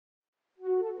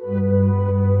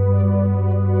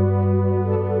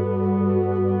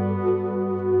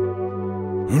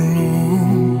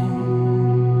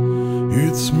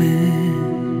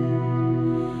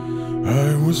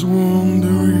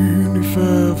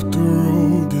After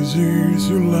all these years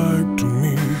you like to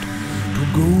meet, to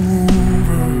go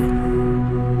over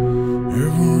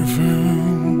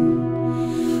everything.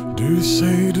 They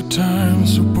say the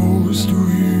time's supposed to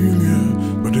heal you,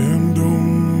 but then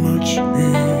don't much heal.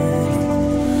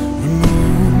 Hello,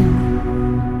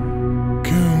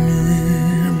 can you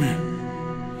hear me?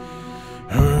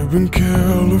 I've been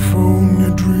California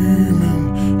dreaming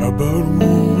about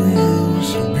who we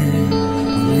used to be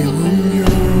when we were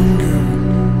younger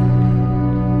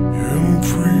and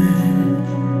free.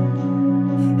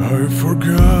 I've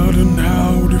forgotten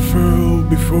how they felt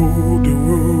before the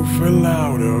world fell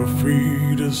out of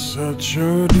feet. There's such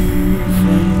a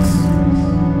difference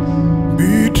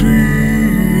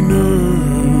between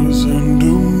us and a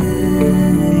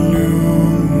million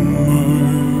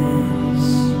miles.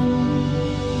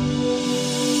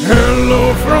 Hello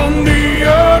from the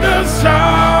other side.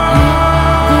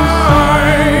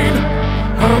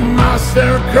 I must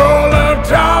have called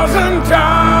 1,000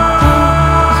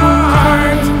 times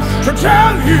to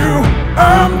tell you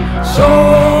I'm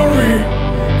sorry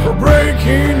for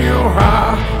breaking your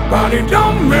heart, but it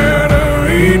don't matter,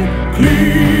 it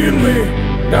clearly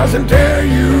doesn't tear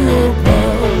you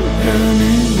apart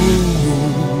anymore.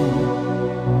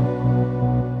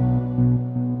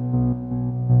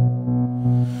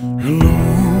 Hello,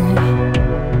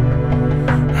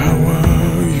 how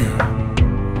are you?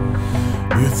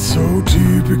 It's so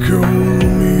typical of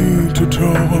me to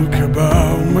talk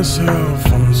about myself.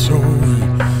 I'm sorry,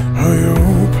 I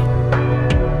hope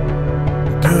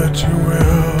that you will.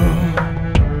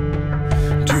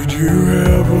 Did you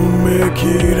ever make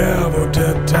it out of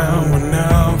that town when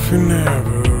nothing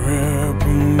ever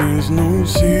happened? There's no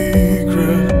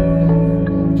secret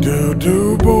that the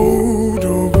both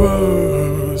of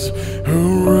us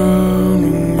are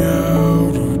running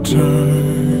out of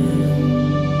time.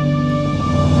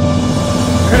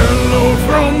 Hello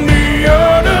from the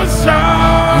other side.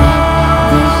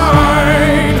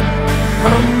 I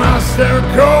must have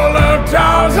called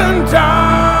 1,000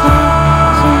 times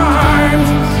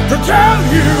to tell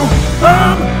you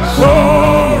I'm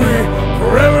sorry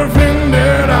for everything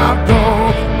that I've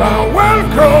done. But I will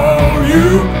call you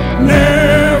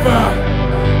never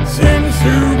seems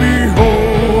to be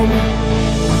home.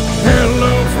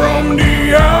 Hello from the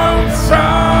outside.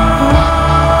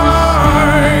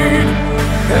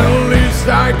 At least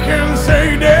I can say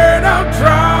that I've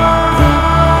tried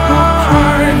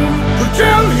to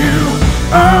tell you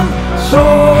I'm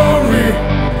sorry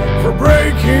for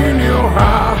breaking your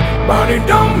heart, but it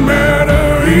don't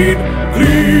matter, it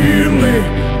clearly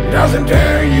doesn't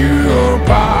tear you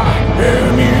apart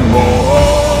anymore.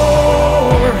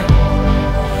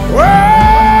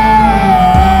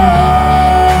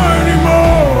 Anymore.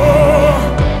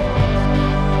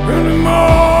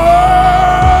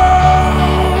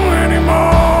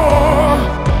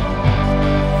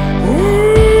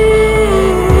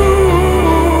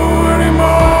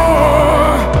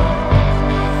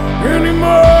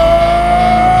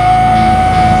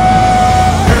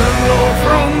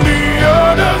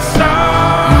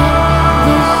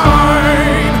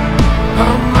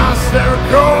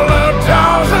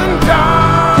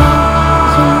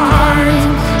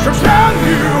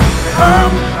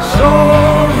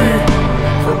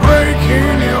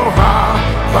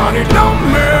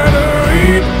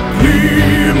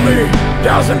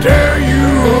 Doesn't tear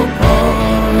you apart.